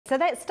So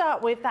let's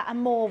start with that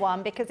Amore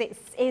one because it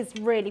is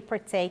really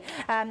pretty.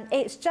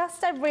 It's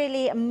just a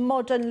really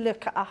modern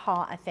look at a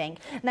heart, I think.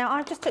 Now,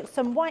 I've just took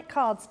some white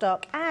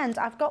cardstock and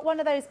I've got one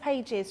of those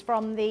pages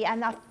from the,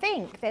 and I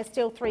think there's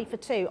still 3 for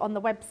 2 on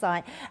the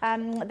website.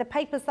 The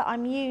papers that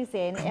I'm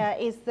using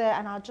is the,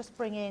 and I'll just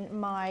bring in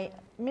my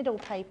middle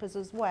papers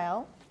as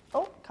well.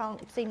 Oh, can't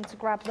seem to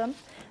grab them.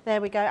 There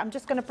we go. I'm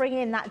just going to bring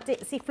in that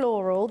Ditsy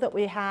Floral that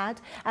we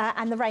had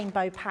and the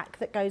rainbow pack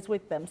that goes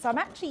with them. So I'm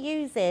actually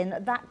using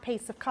that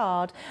piece of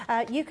card.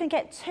 You can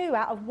get 2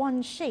 out of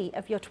 1 sheet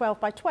of your 12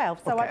 by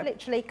 12. So I've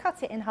literally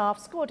cut it in half,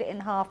 scored it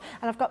in half,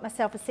 and I've got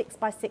myself a 6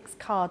 by 6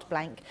 card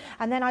blank.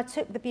 And then I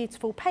took the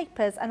beautiful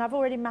papers and I've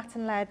already matte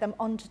and layered them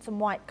onto some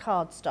white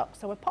cardstock.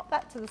 So we'll pop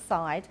that to the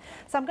side.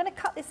 So I'm going to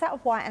cut this out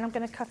of white and I'm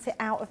going to cut it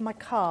out of my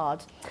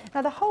card.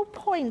 Now, the whole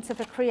point of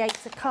a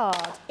Creator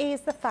card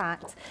is the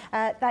fact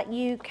that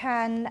you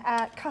can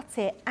cut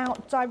it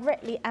out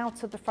directly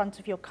out of the front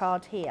of your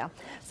card here.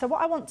 So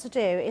what I want to do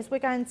is we're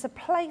going to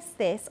place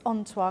this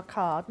onto our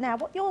card. Now,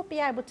 what you'll be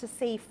able to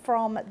see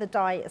from the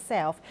die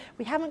itself,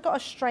 we haven't got a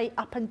straight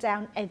up and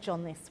down edge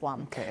on this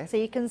one. So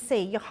you can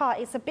see your heart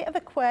is a bit of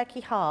a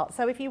quirky heart.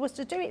 So if you was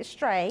to do it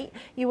straight,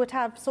 you would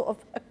have sort of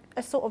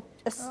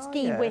a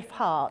ski whiff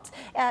heart.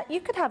 You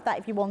could have that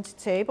if you wanted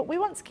to, but we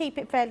want to keep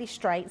it fairly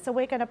straight, so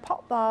we're going to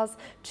pop bars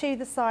to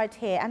the side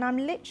here, and I'm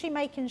literally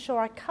making sure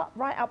I cut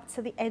right up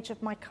to the edge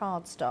of my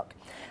cardstock.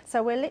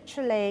 So we're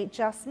literally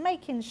just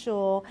making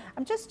sure,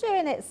 I'm just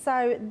doing it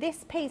so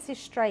this piece is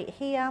straight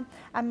here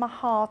and my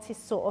heart is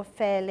sort of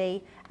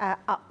fairly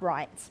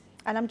upright.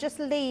 And I'm just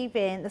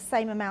leaving the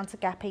same amount of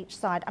gap each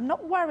side. I'm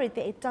not worried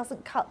that it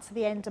doesn't cut to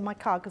the end of my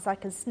card because I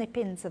can snip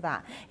into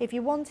that. If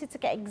you wanted to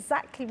get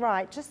exactly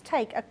right, just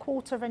take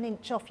 1/4 of an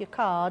inch off your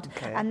card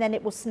and then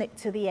it will snip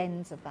to the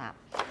ends of that.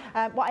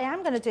 What I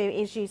am going to do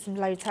is use some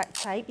low tack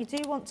tape. You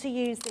do want to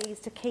use these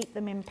to keep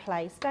them in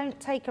place. Don't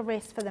take a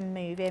risk for them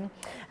moving,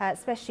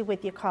 especially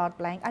with your card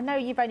blank. I know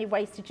you've only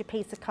wasted your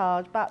piece of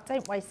card, but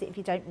don't waste it if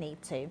you don't need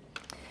to.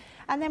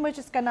 And then we're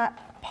just going to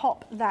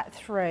pop that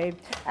through.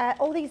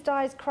 All these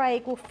dies,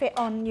 Craig, will fit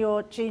on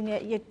your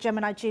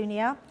Gemini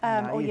Junior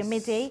or your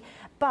MIDI.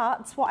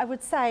 But what I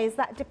would say is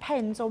that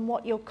depends on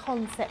what your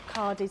concept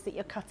card is that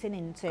you're cutting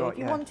into. If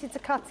you wanted to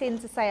cut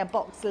into, say, a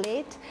box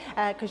lid,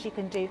 because you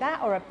can do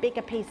that, or a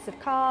bigger piece of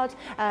card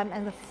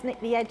and snip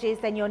the edges,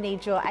 then you'll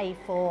need your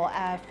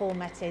A4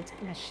 formatted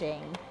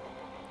machine.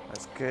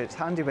 That's good. It's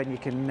handy when you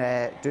can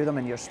do them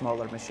in your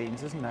smaller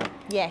machines, isn't it?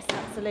 Yes,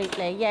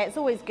 absolutely. Yeah, it's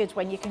always good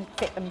when you can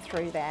fit them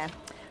through there.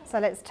 So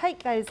let's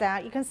take those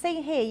out. You can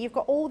see here you've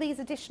got all these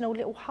additional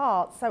little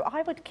hearts. So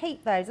I would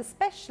keep those,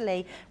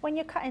 especially when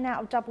you're cutting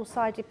out of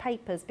double-sided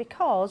papers,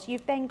 because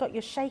you've then got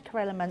your shaker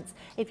elements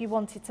if you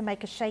wanted to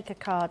make a shaker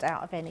card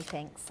out of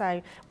anything.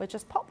 So we'll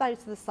just pop those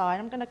to the side.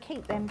 I'm going to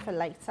keep them for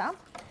later.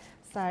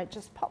 So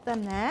just pop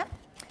them there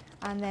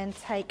and then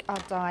take our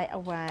die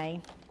away.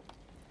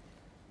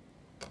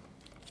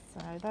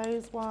 So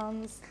those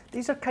ones.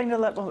 These are kind of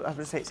like, well, I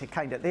would say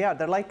kind of, they're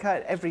like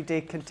an everyday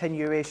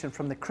continuation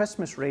from the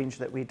Christmas range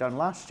that we done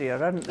last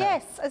year, aren't they?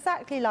 Yes,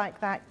 exactly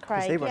like that,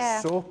 Craig. They were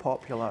so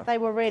popular. They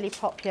were really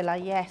popular,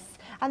 yes.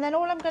 And then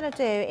all I'm going to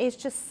do is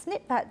just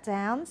snip that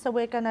down. So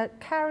we're going to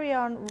carry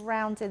on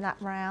rounding that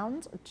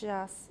round,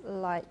 just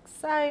like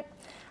so.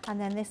 And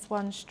then this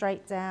one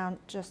straight down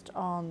just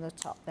on the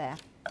top there.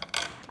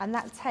 And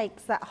that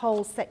takes that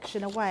whole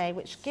section away,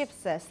 which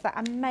gives us that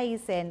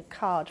amazing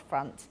card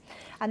front.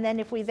 And then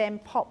if we then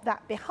pop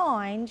that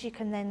behind, you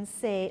can then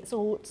see it's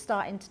all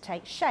starting to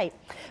take shape.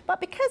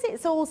 But because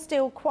it's all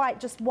still quite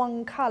just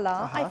one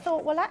colour, I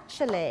thought, well,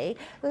 actually,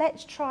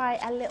 let's try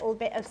a little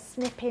bit of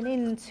snipping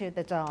into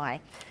the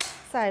die.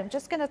 So I'm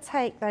just going to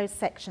take those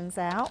sections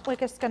out. We're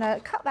just going to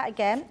cut that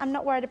again. I'm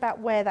not worried about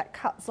where that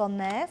cuts on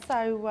there,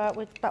 so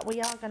but we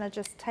are going to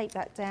just take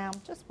that down,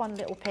 just one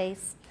little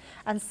piece,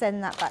 and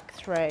send that back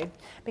through.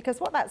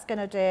 Because what that's going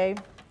to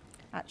do,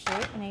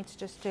 actually, we need to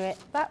just do it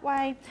that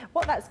way.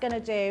 What that's going to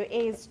do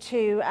is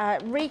to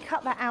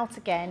recut that out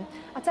again.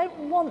 I don't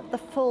want the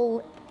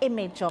full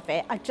image of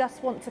it. I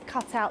just want to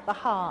cut out the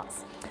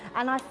hearts.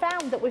 And I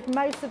found that with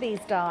most of these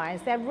dies,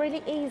 they're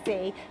really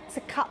easy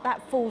to cut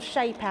that full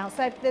shape out.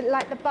 So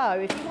like the bow,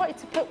 if you wanted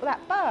to put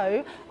that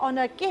bow on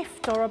a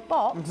gift or a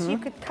box, you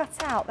could cut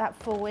out that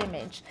full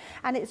image.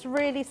 And it's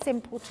really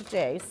simple to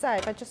do. So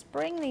if I just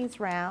bring these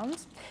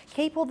round,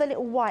 keep all the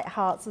little white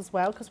hearts as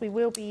well, because we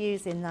will be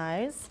using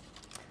those.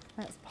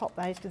 Let's pop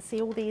those. You can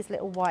see all these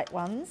little white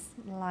ones,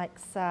 like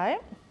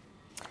so.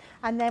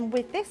 And then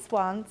with this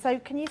one, so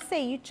can you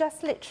see, you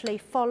just literally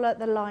follow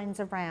the lines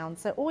around.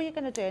 So all you're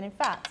going to do, and in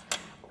fact,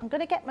 I'm going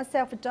to get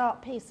myself a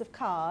dark piece of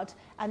card,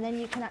 and then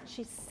you can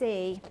actually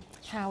see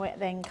how it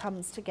then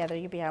comes together.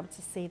 You'll be able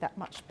to see that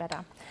much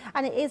better.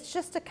 And it is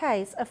just a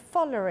case of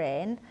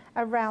following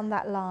around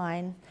that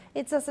line.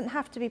 It doesn't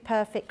have to be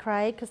perfect,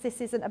 Craig, because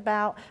this isn't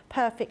about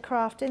perfect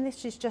crafting.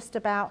 This is just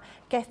about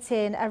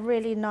getting a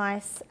really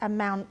nice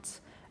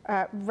amount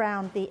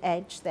round the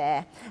edge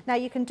there. Now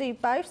you can do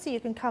both, so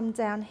you can come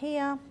down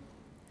here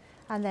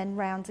and then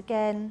round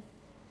again,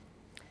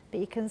 but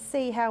you can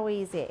see how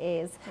easy it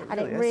is, and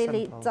it is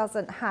really simple.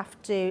 doesn't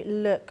have to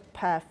look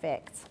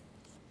perfect.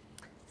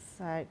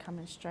 So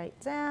coming straight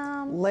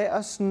down. Let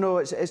us know,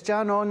 it's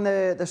Jan on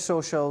the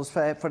socials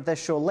for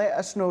this show. Let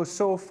us know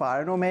so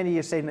far. I know many of you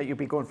are saying that you'll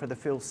be going for the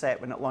full set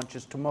when it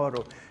launches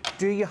tomorrow.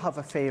 Do you have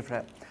a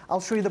favourite?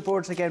 I'll show you the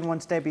boards again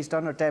once Debbie's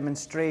done her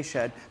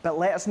demonstration, but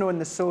let us know in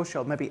the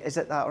social, maybe is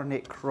it that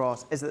ornate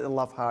cross? Is it the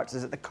love hearts?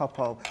 Is it the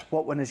couple?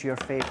 What one is your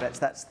favourites?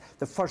 That's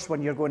the first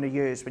one you're going to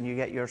use when you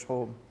get yours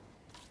home.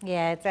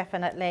 Yeah,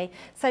 definitely.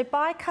 So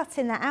by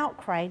cutting that out,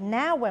 Craig,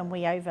 now when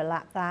we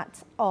overlap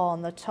that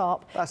on the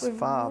top, we've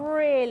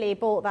really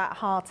brought that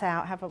heart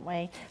out, haven't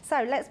we?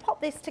 So let's pop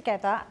this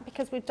together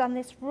because we've done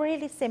this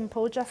really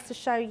simple just to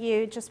show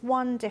you just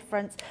one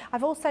difference.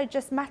 I've also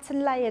just mat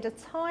and layered a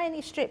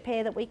tiny strip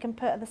here that we can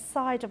put at the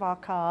side of our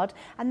card,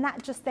 and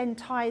that just then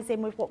ties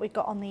in with what we've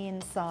got on the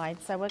inside.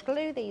 So we'll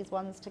glue these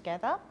ones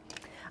together.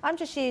 I'm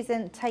just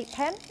using tape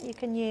pen. You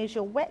can use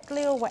your wet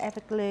glue or whatever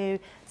glue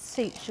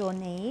suits your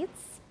needs.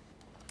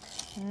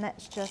 And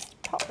let's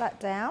just pop that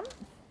down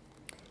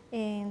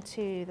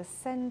into the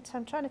centre.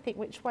 I'm trying to think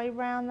which way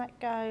round that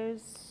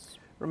goes.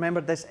 Remember,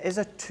 this is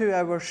a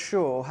 2-hour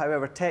show.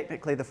 However,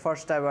 technically the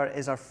first hour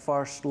is our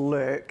first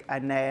look,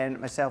 and then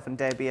myself and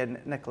Debbie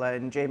and Nicola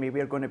and Jamie,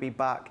 we're going to be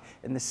back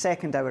in the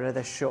second hour of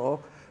this show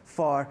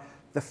for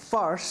the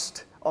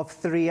first of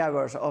 3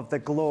 hours of the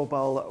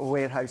global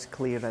warehouse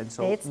clearance.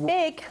 So it's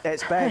big.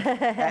 It's big.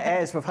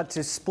 It is. We've had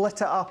to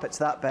split it up. It's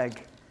that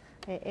big.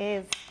 It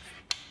is.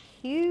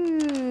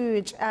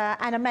 Huge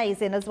and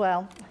amazing as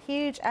well.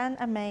 Huge and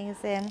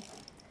amazing.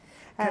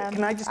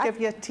 Can I just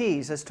give you a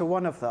tease as to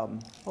one of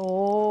them?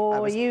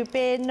 Oh, you've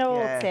been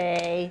naughty.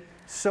 Yeah.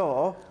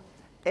 So,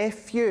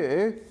 if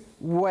you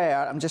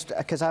were,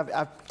 because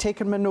I've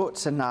taken my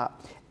notes in that,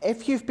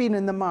 if you've been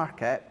in the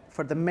market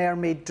for the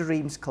Mermaid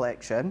Dreams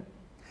collection,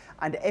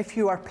 and if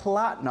you are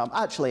platinum,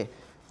 actually,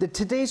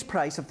 today's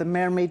price of the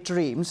Mermaid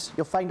Dreams,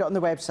 you'll find it on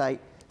the website,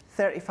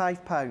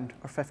 £35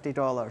 or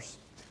 $50.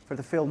 For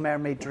the full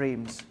Mermaid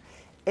Dreams.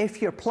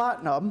 If you're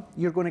platinum,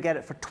 you're going to get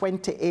it for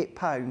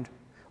 £28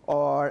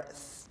 or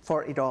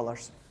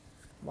 $40.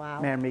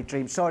 Wow. Mermaid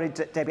Dreams. Sorry,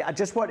 Debbie, I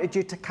just wanted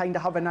you to kind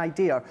of have an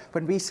idea.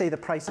 When we say the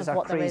prices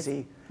are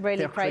crazy,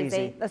 really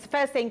crazy. That's the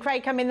first thing.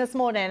 Craig came in this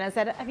morning and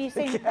said, have you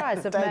seen the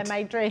price of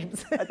Mermaid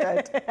Dreams? I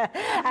did.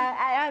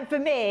 And for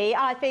me,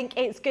 I think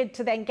it's good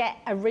to then get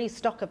a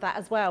restock of that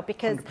as well,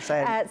 because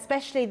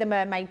especially the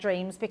Mermaid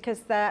Dreams,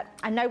 because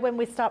I know when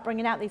we start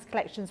bringing out these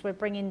collections, we're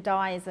bringing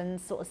dies and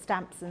sort of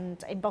stamps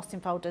and embossing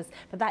folders,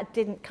 but that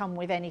didn't come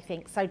with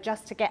anything. So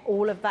just to get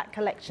all of that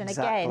collection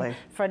again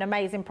for an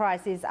amazing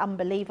price is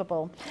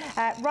unbelievable.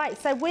 Right,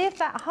 so with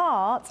that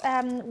heart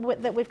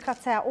that we've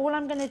cut out, all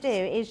I'm going to do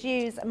is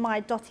use my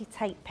dotty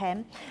tape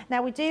pen.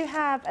 Now we do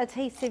have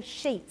adhesive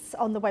sheets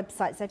on the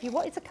website, so if you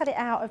wanted to cut it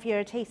out of your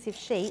adhesive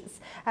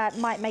sheets, it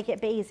might make it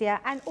a bit easier.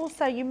 And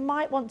also you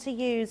might want to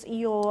use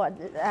your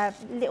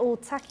little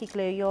tacky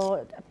glue,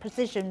 your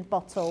precision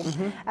bottle,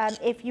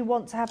 if you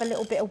want to have a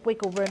little bit of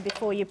wiggle room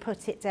before you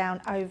put it down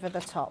over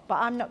the top. But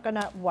I'm not going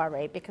to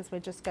worry, because we're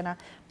just going to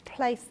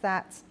place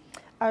that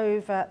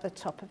over the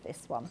top of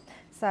this one.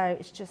 So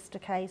it's just a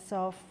case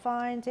of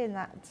finding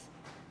that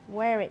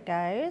where it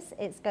goes.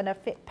 It's going to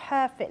fit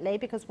perfectly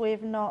because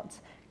we've not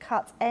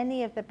cut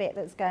any of the bit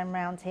that's going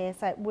around here,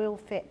 so it will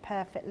fit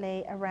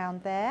perfectly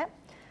around there.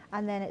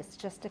 And then it's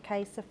just a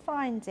case of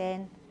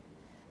finding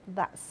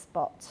that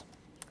spot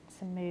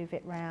to move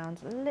it round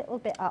a little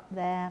bit up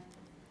there.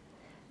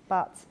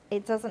 But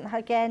it doesn't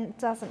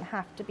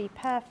have to be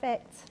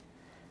perfect.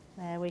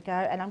 There we go.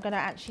 And I'm going to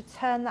actually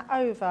turn that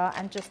over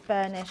and just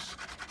burnish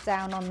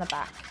down on the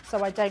back,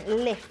 so I don't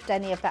lift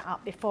any of that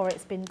up before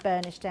it's been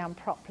burnished down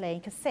properly.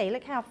 You can see,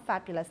 look how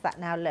fabulous that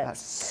now looks.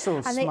 That's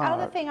so smart. And the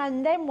other thing I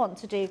then want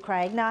to do,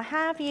 Craig, now I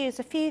have used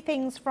a few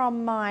things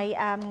from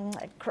my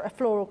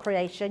floral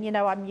creation. You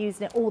know, I'm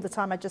using it all the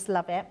time, I just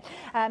love it.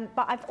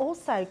 But I've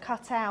also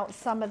cut out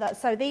some of that.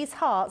 So these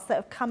hearts that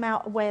have come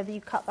out where you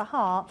cut the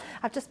heart,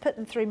 I've just put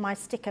them through my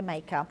sticker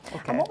maker.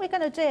 Okay. And what we're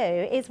going to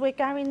do is we're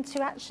going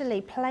to actually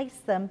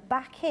place them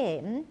back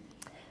in,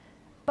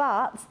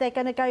 but they're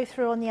going to go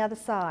through on the other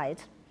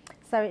side.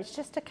 So it's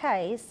just a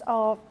case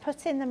of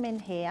putting them in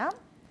here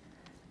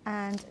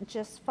and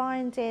just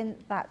finding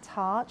that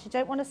heart. You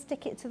don't want to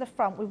stick it to the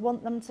front, we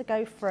want them to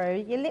go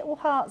through. Your little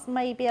hearts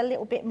may be a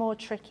little bit more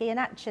tricky, and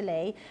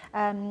actually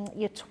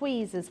your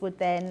tweezers would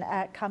then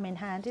come in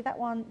handy. That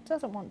one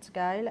doesn't want to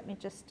go. Let me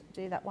just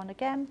do that one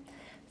again.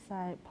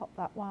 So pop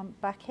that one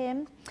back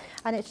in,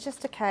 and it's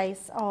just a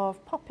case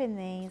of popping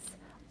these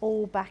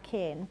all back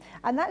in,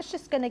 and that's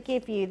just going to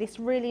give you this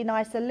really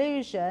nice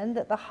illusion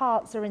that the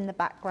hearts are in the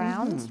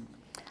background.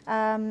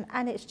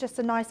 And it's just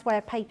a nice way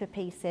of paper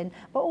piecing.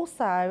 But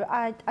also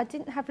I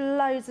didn't have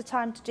loads of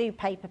time to do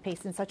paper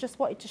piecing, so I just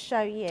wanted to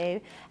show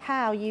you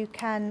how you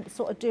can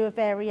sort of do a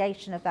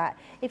variation of that.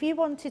 If you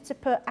wanted to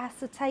put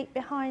acetate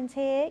behind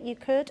here, you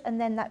could, and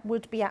then that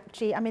would be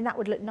actually, I mean, that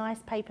would look nice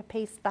paper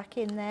piece back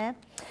in there.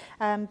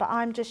 But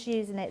I'm just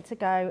using it to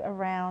go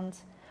around,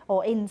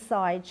 or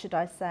inside should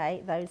I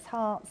say, those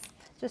hearts,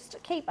 Just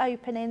keep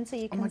opening so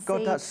you can God,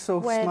 see that's so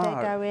where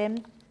smart. they're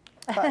going.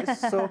 That is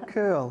so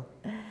cool.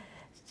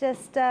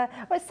 Just,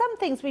 well, some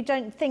things we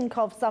don't think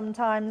of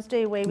sometimes,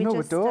 do we? We No, we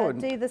just don't.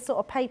 do the sort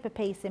of paper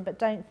piecing, but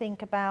don't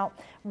think about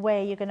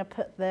where you're going to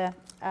put the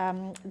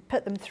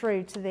put them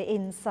through to the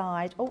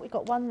inside. Oh, we've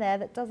got one there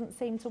that doesn't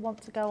seem to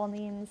want to go on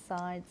the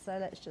inside, so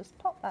let's just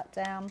pop that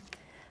down,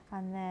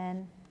 and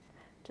then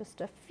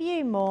just a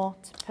few more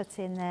to put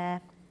in there.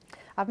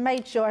 I've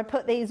made sure I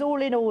put these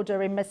all in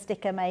order in my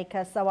sticker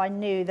maker, so I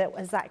knew that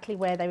exactly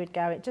where they would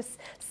go. It just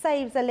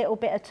saves a little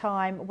bit of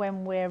time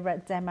when we're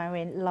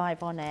demoing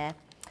live on air.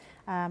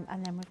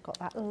 And then we've got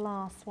that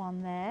last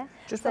one there.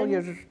 Just while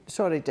you're,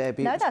 sorry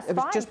Debbie, no, that's it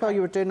was fine. just while you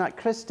were doing that,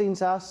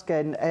 Christine's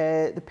asking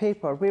the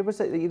paper, where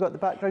was it that you got the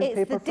background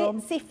paper from?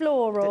 It's the Ditsy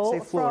Floral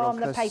from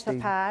the paper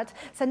Christine. pad.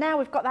 So now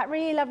we've got that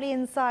really lovely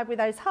inside with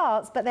those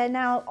hearts, but they're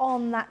now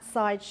on that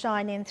side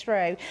shining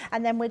through.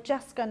 And then we're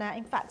just gonna,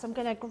 in fact, I'm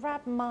gonna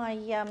grab my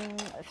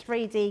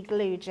 3D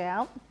glue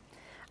gel,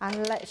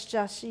 and let's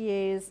just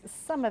use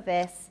some of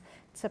this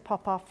to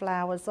pop our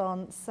flowers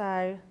on.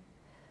 So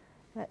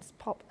let's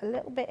pop a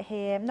little bit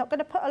here. I'm not going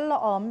to put a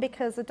lot on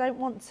because I don't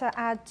want to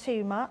add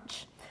too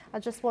much. I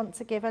just want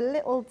to give a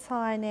little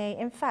tiny,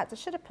 in fact, I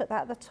should have put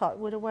that at the top. It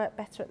would have worked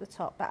better at the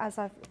top, but as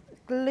I've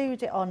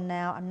glued it on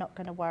now, I'm not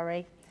going to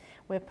worry.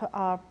 We'll put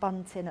our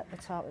bunting at the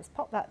top. Let's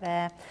pop that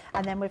there.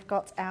 And then we've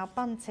got our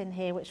bunting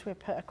here, which we'll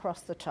put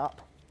across the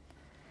top.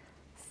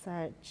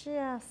 So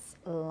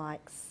just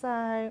like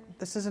so.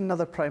 This is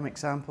another prime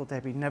example,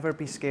 Debbie. Never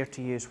be scared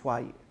to use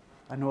white.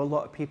 I know a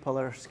lot of people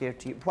are scared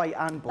to use white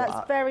and black.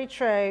 That's very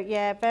true,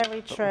 yeah,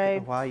 very true.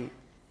 White.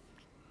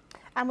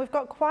 And we've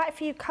got quite a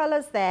few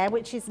colours there,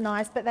 which is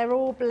nice, but they're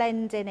all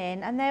blending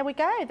in. And there we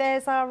go,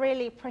 there's our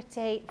really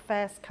pretty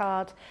first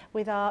card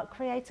with our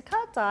Create a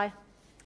Card die.